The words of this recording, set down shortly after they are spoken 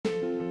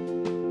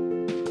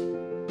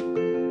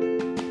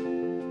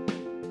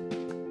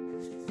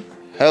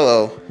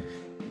Hello.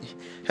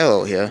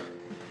 Hello here.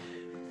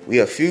 We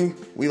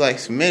like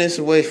some minutes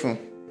away from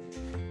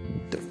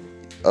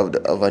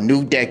of a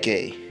new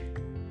decade.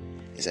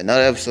 It's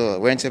another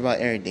episode. We're into about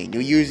everything. New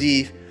Year's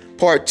Eve,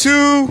 part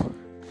 2.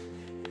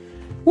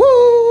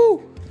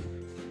 Woo!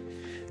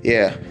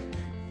 Yeah.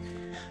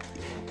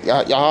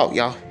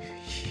 Y'all.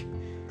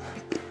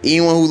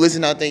 Anyone who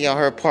listened out there, y'all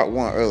heard part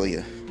 1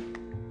 earlier.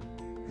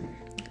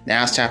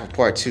 Now it's time for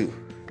part 2.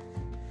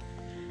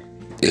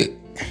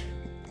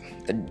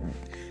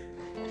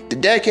 The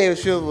decade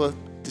was filled with,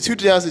 the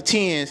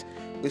 2010s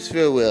was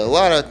filled with a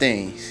lot of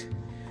things.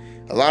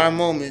 A lot of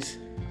moments.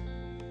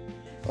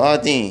 A lot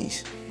of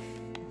things.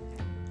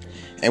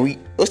 And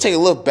let's take a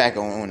look back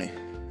on it.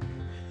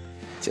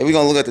 So we're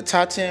going to look at the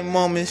top 10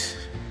 moments,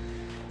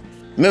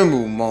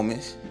 memorable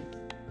moments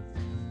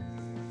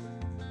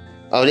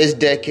of this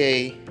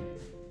decade.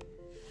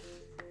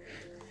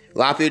 A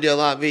lot of people did a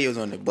lot of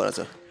videos on it, but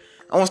I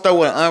want to start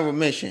with an honorable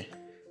mention.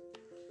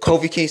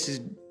 Kofi Kingston's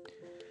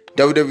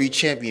WWE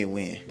champion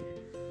win.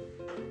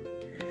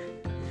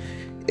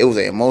 It was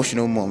an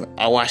emotional moment.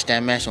 I watched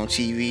that match on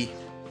TV.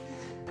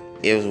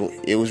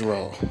 It was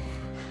raw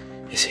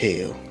as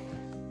hell.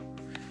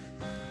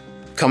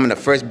 Coming the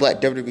first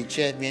black WWE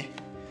champion,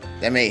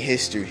 that made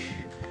history.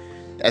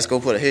 That's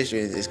going to put a history.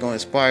 It's going to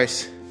inspire.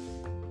 It's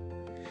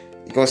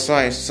going to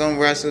inspire some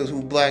wrestlers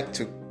who black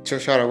to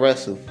try to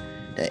wrestle.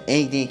 That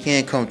anything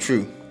can come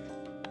true.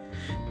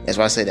 That's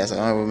why I say that's an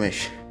honorable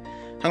mention.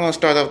 I'm going to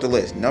start off the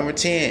list. Number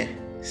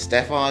 10,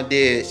 Stephon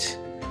Diggs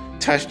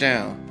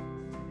touchdown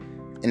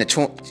in the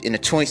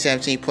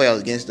 2017 playoffs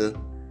against the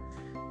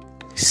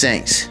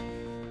Saints.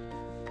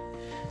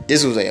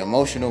 This was an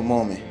emotional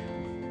moment.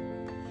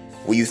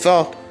 When you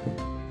thought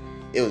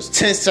it was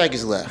 10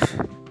 seconds left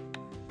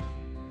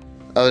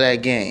of that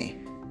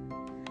game.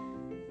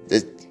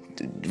 The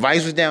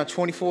Vikings was down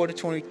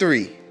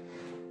 24-23.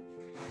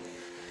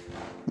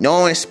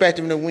 No one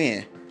expected him to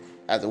win.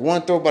 After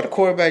one throw by the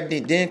quarterback,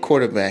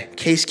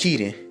 Case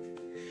Keenum,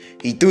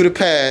 he threw the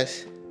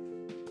pass.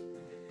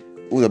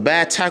 It was a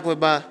bad tackle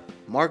by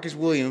Marcus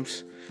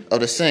Williams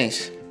of the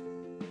Saints.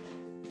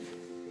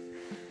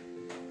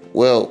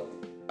 I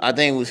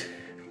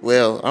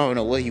don't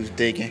know what he was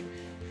thinking.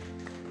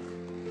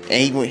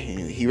 And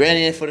he ran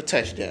in for the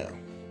touchdown.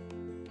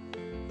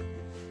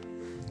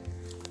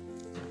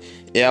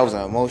 Yeah, that was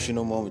an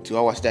emotional moment too.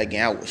 I watched that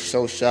game. I was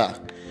so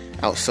shocked.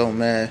 I was so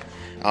mad.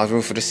 I was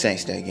rooting for the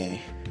Saints that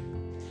game.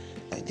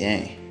 Like,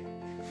 dang.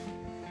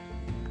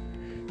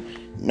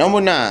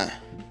 Number 9,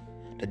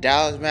 the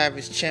Dallas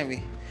Mavericks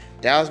champion.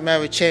 Dallas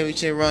Mavericks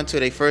championship run to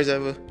their first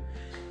ever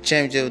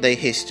championship of their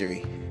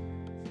history.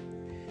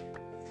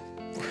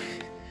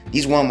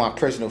 He's one of my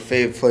personal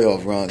favorite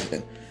playoff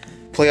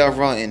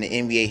run in the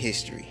NBA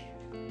history.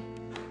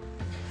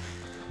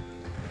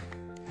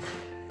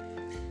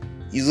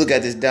 You look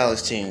at this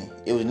Dallas team,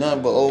 it was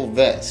nothing but old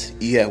vets.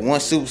 You had one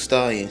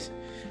superstar and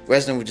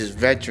wrestling with just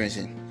veterans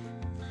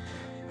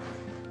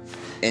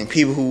and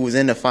people who was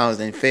in the finals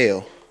and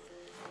failed.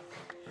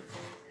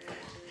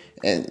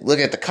 And look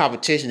at the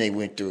competition they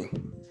went through.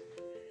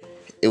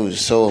 It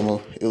was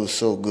so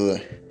good.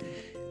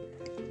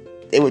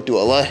 They went through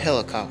a lot of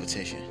hella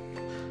competition.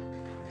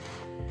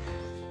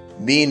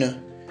 Being the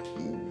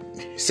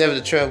 7th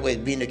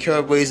Trailblazers, being the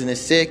Trailblazers in the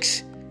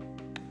 6th,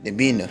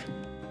 then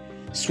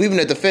sweeping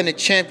the defending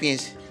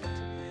champions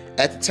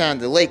at the time,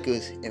 the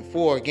Lakers, in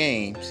 4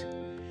 games,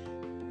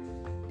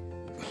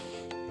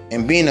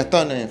 and being the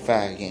Thunder in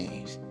 5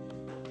 games.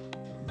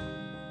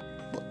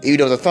 Even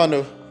though the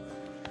Thunder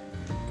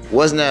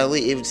wasn't that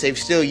elite, they were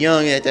still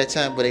young at that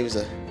time, but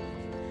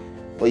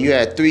you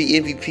had 3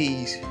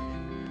 MVPs.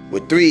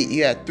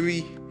 You had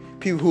 3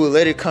 people who would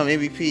later come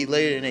MVP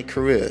later in their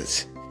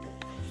careers.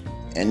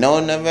 And no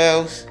one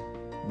else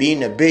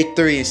being the big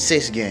 3 in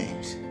 6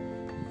 games.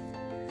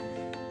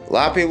 A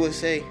lot of people would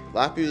say,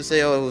 oh,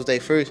 it was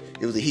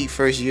the Heat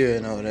first year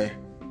and all that.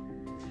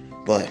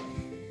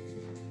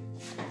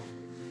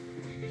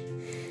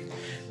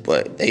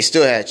 But they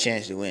still had a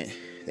chance to win.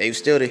 He's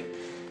still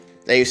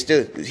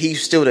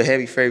the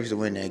heavy favorites to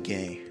win that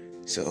game.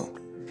 So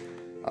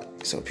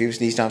people need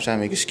to stop trying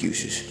to make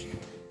excuses.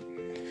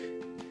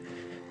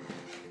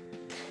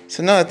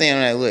 So another thing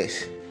on that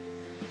list.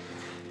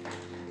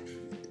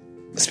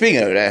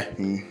 Speaking of that,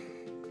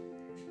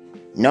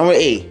 number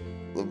 8,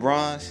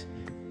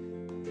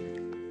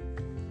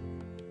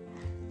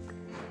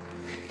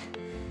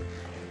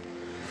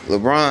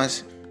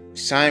 LeBron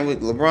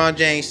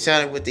James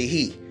signed with the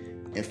Heat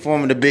and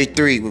forming the Big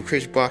 3 with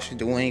Chris Bosh and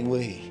Dwayne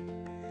Wade.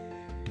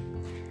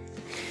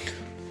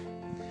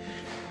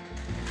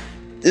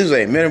 This was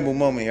a memorable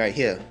moment right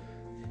here.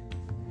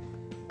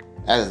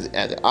 As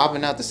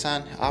opting out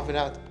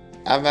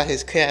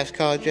his Cavs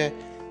contract,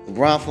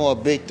 LeBron formed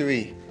a Big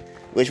 3,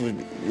 which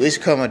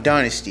become a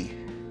dynasty.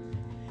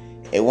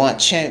 It won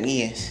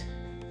champions.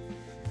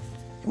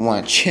 It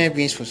won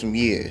champions for some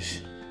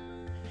years.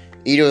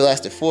 Either it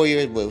lasted 4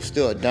 years, but it was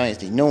still a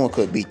dynasty. No one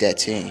could beat that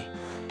team.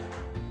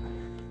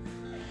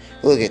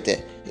 Look at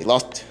that.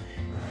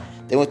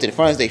 They went to the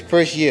finals their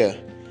first year.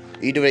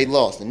 Either they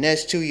lost. The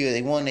next 2 years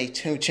they won their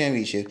 2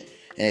 championships,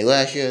 and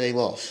last year they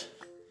lost.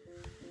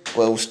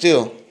 But it was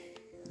still,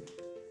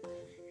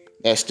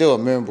 that's still a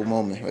memorable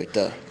moment right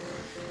there.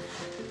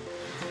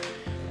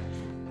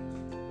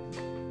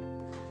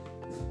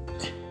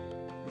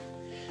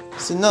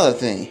 It's another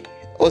thing.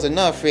 It was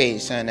another free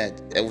agent sign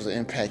that was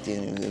an impacting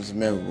and it was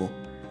memorable.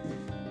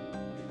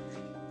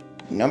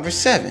 Number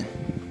 7.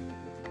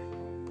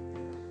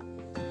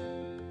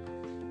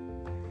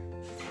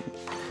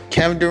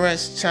 Kevin Durant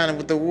signed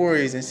with the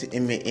Warriors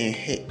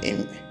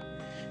and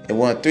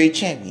won 3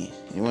 champions.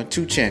 He won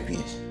 2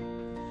 champions.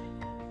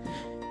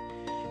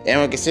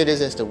 Everyone considers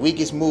this as the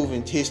weakest move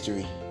in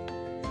history.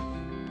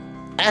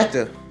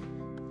 After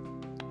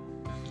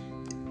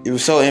it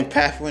was so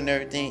impactful and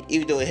everything,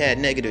 even though it had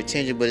negative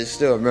attention, but it's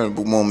still a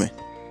memorable moment.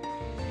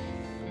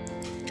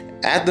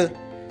 After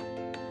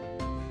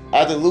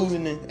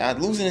losing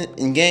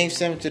in Game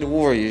 7 to the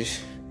Warriors,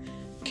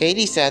 KD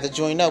decided to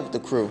join up with the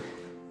crew.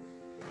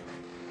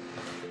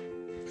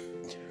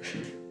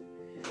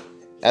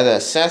 After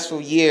a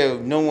successful year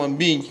of no one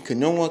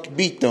could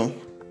beat them.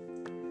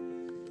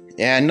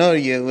 Yeah, another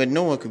year where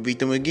no one could beat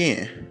them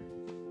again.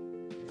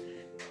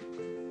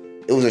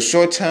 It was a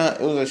short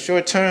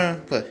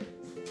term, but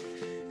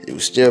it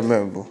was still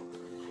memorable.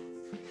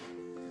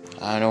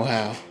 I don't know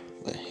how,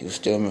 but it was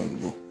still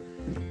memorable.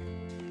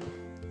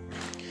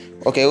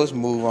 Okay, let's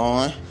move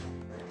on.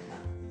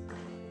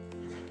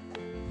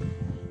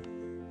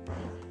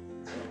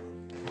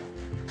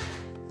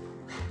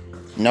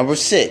 Number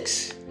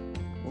 6.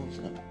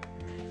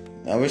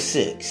 Number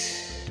 6.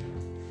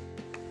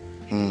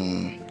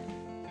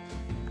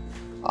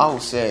 I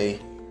would say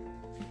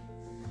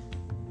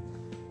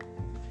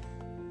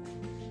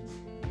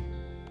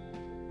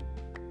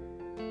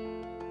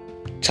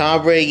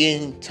Tom Brady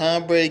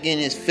getting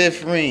his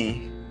 5th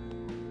ring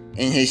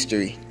in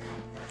history.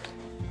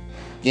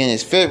 Getting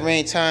his 5th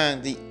ring,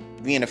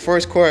 being the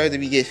first quarter to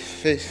get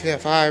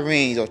 5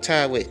 rings, or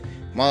tied with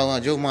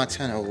Joe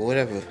Montana or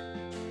whatever.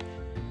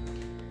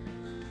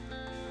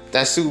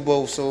 That Super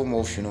Bowl was so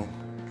emotional.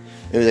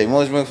 It was a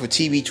moment for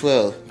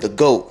TB12, the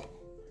GOAT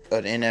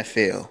of the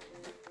NFL.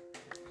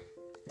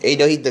 Even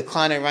though he's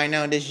declining right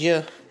now this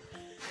year,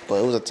 but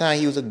it was a time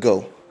he was a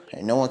GOAT,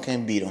 and no one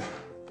can beat him.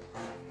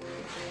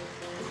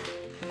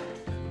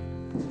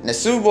 And the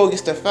Super Bowl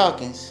against the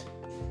Falcons,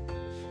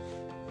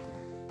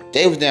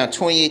 they was down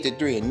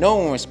 28-3, and no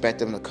one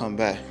expected them to come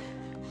back.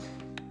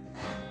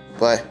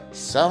 But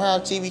somehow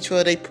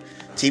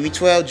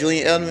TB12,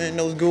 Julian Edelman, and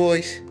those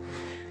boys,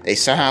 they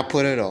somehow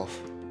put it off.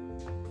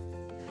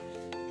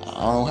 I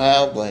don't know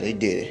how, but they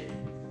did it.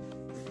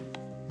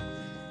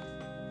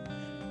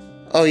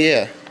 Oh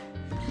yeah,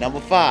 number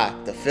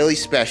 5, the Philly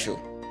Special,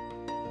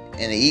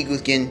 and the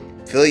Eagles getting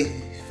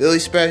Philly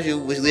Special,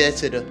 which led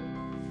to the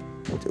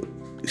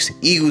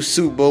Eagles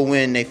Super Bowl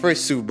win, their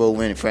first Super Bowl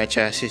win in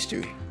franchise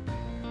history.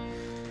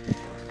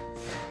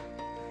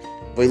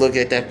 But look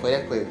at that play.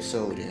 That play was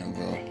so damn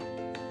bro.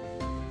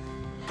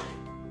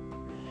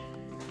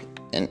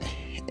 And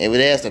it was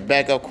as the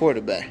backup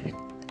quarterback.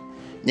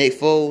 Nick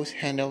Foles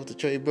handed off to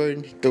Trey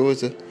Burton.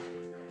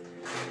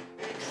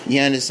 He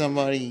handed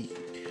somebody.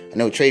 I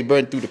know Trey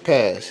Burton threw the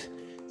pass,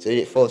 so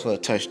Nick Foles for a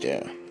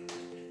touchdown.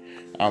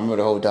 I remember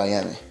the whole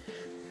dynamic.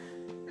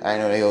 I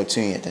didn't know they whole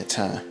team at that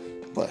time,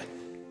 but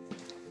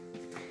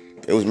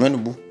it was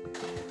memorable.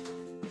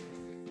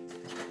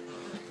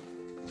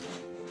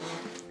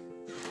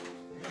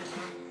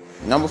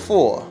 Number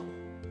 4.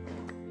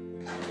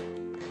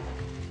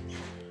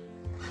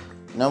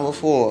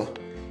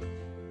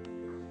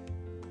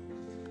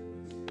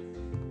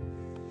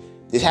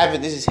 This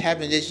happened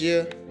this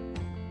year.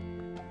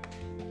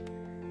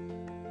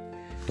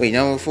 Wait,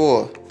 number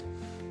 4.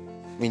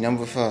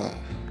 Number 5.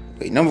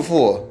 Wait, number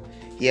 4.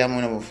 Yeah, I'm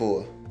on number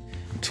 4.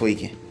 I'm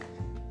tweaking.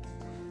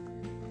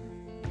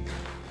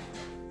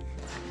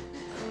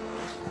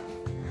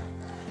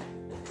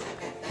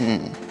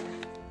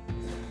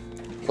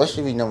 What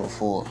should be number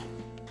 4?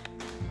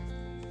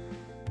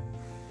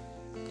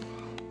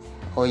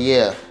 Oh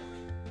yeah.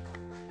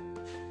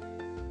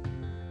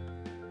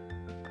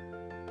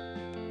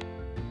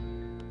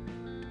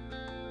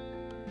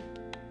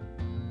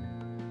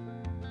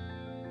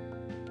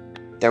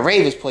 The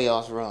Ravens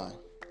playoff run.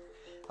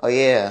 Oh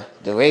yeah,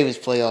 the Ravens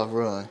playoff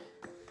run.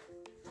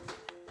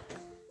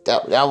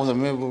 That was a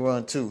memorable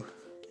run too.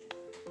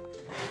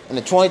 In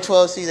the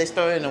 2012 season, they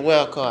started in the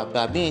wild card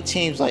by being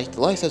teams like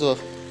the likes of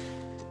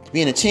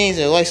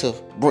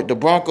the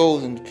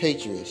Broncos and the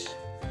Patriots.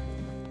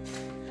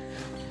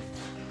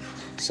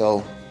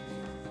 So,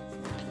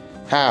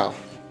 how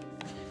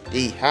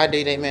did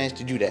they manage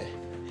to do that?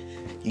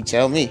 You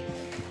tell me.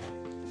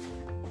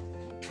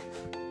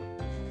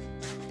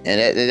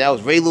 And that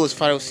was Ray Lewis'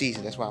 final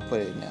season. That's why I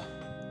put it in now.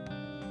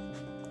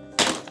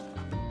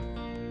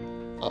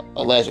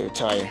 Elijah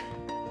retired.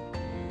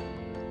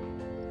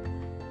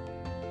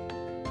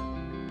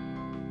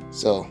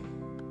 So,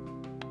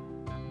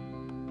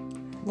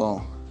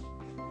 boom.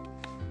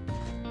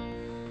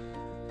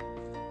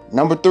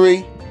 Number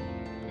three.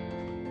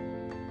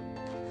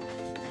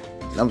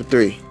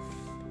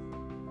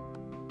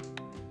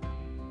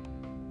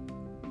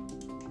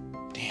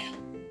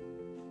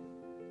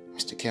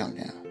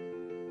 countdown.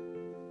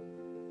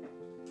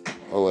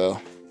 Oh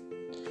well.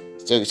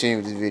 Still continue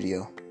with this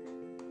video.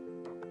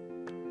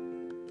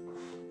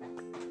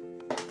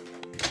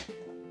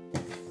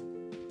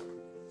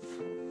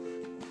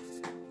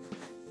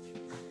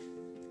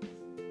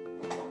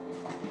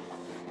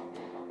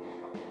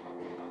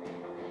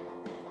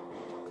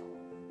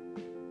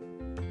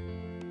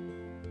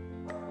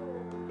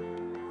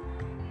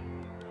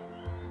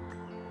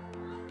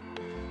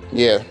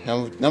 Yeah,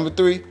 number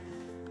 3.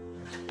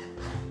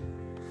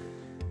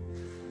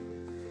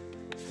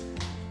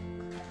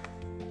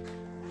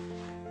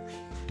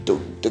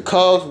 The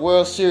Cubs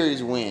World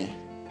Series win.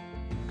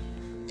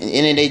 And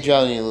ending their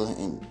drought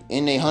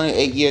in their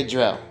 108-year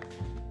drought.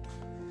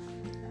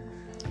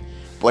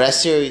 But that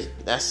series,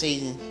 that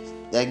season,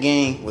 that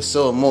game was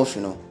so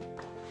emotional.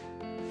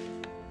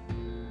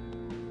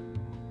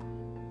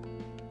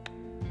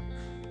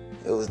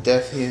 It was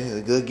definitely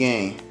a good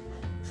game.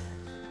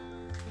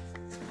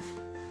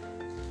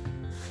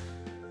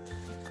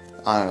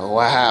 I don't know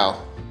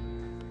how.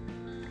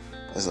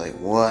 It was like,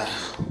 wow.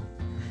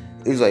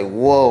 It was like,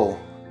 whoa.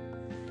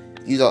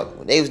 You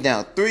thought they was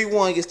down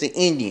 3-1 against the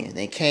Indians.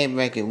 They came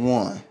back and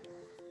won.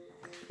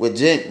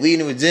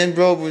 Leading with Jen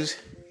Brober's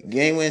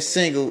game-winning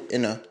single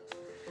in the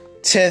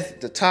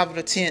top of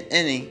the 10th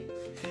inning.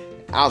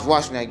 I was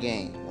watching that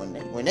game.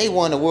 When they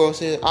won the World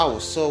Series, I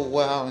was so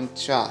wild and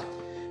shocked.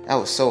 I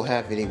was so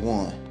happy they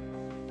won.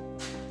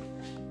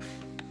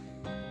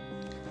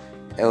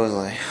 It was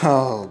like,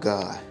 oh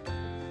God.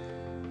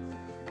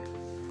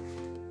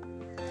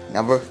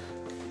 Number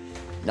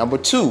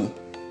 2.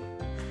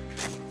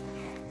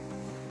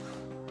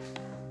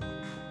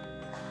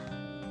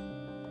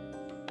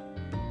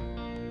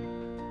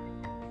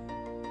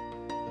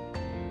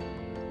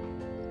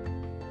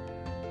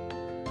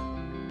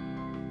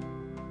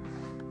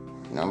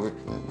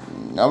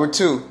 Number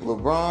 2,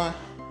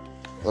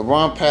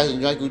 LeBron passed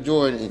Michael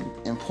Jordan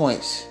in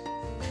points.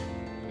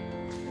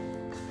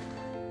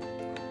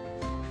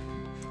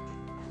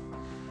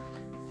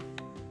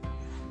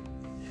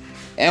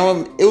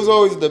 And it was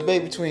always a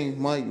debate between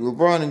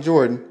LeBron and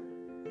Jordan,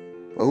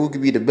 but who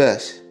could be the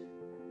best.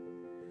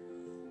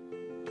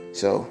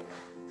 So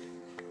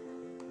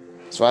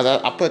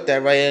I put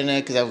that right in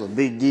there because that was a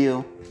big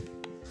deal.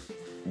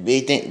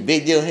 Big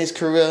deal in his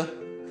career.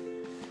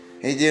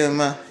 Big deal in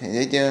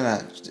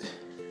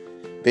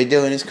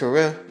his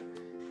career.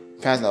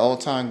 Passing an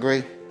all-time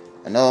great.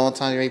 Another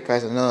all-time great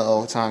passing another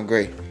all-time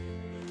great.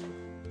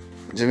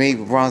 To me,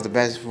 LeBron's the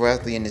best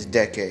athlete in this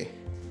decade.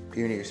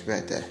 People need to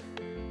respect that.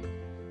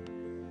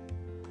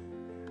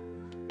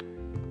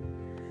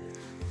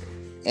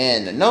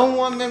 And the number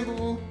 1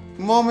 memorable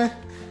moment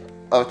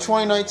of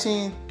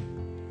 2019,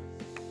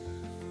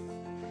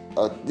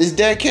 this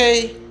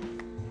decade,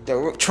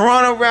 the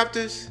Toronto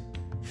Raptors'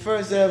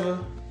 first ever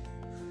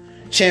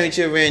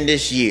championship ring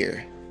this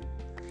year.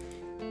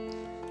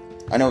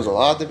 I know there's a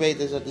lot of debate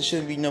that this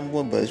shouldn't be number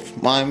 1, but it's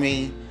my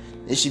opinion,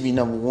 it should be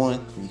number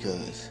 1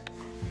 because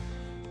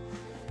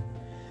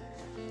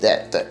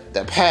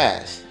the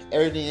past,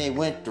 everything they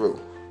went through,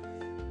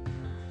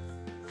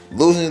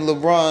 losing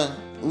LeBron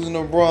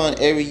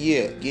every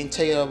year, getting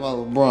taken up by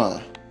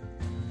LeBron.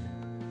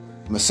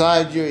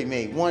 Masai Ujiri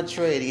made one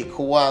trade to get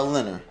Kawhi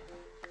Leonard.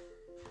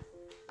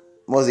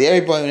 Mostly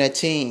everybody on that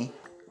team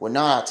was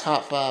not a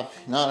top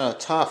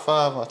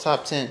 5 or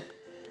top 10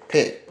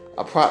 pick,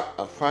 a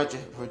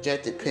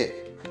projected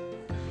pick.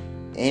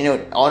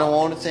 And all them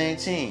on the same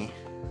team.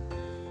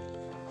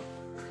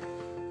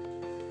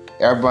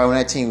 Everybody on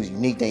that team was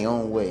unique their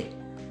own way.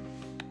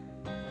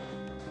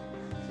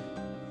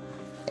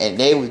 And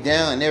they was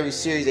down in every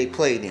series they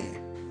played in.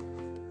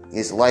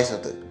 Against the likes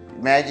of the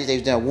Magic, they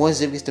was down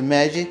 1-0 against the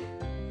Magic.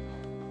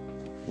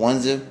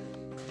 1-0.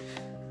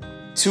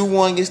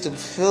 2-1 against the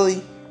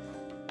Philly.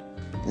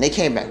 And they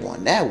came back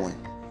won that one.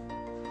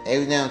 They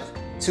was down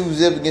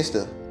 2-0 against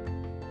the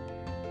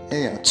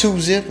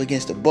 2-0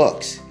 against the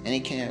Bucks. And they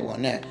came back and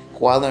won that.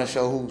 Kawhi Leonard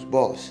showed who's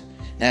boss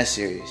in that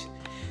series.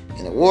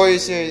 In the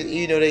Warriors series,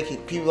 even though a lot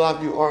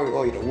of people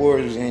argue, the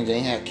Warriors and they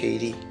have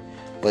KD.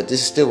 But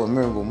this is still a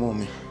memorable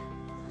moment.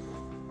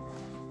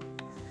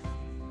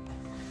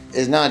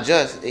 It's not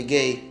just it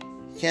gave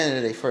Canada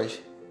their first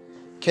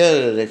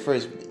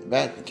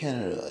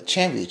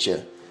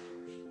championship,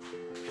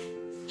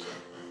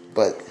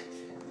 but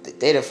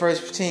they the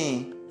first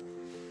team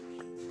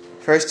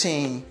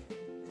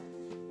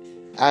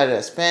out of the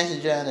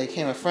expansion draft. They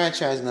became a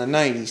franchise in the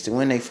 90s to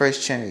win their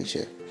first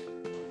championship.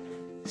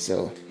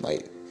 So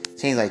like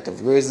teams like the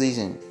Grizzlies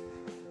and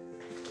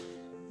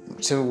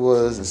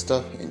Timberwolves and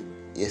stuff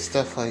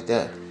like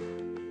that.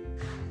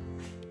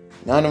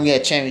 None of them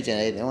got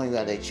championship. They only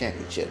got their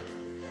championship.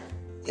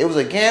 It was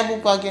a gamble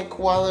about getting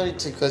Kawhi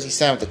Leonard because he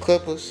signed with the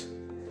Clippers.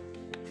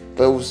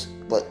 But at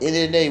the end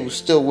of the day, it was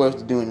still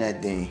worth doing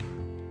that thing.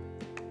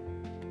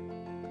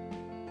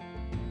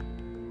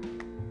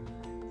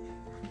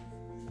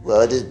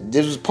 Well,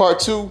 this was part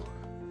 2.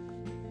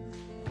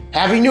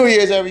 Happy New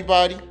Year's,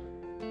 everybody.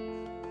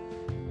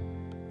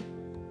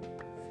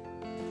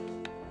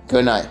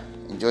 Good night.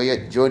 Enjoy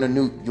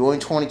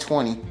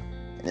 2020,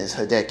 and it's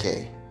her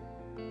decade.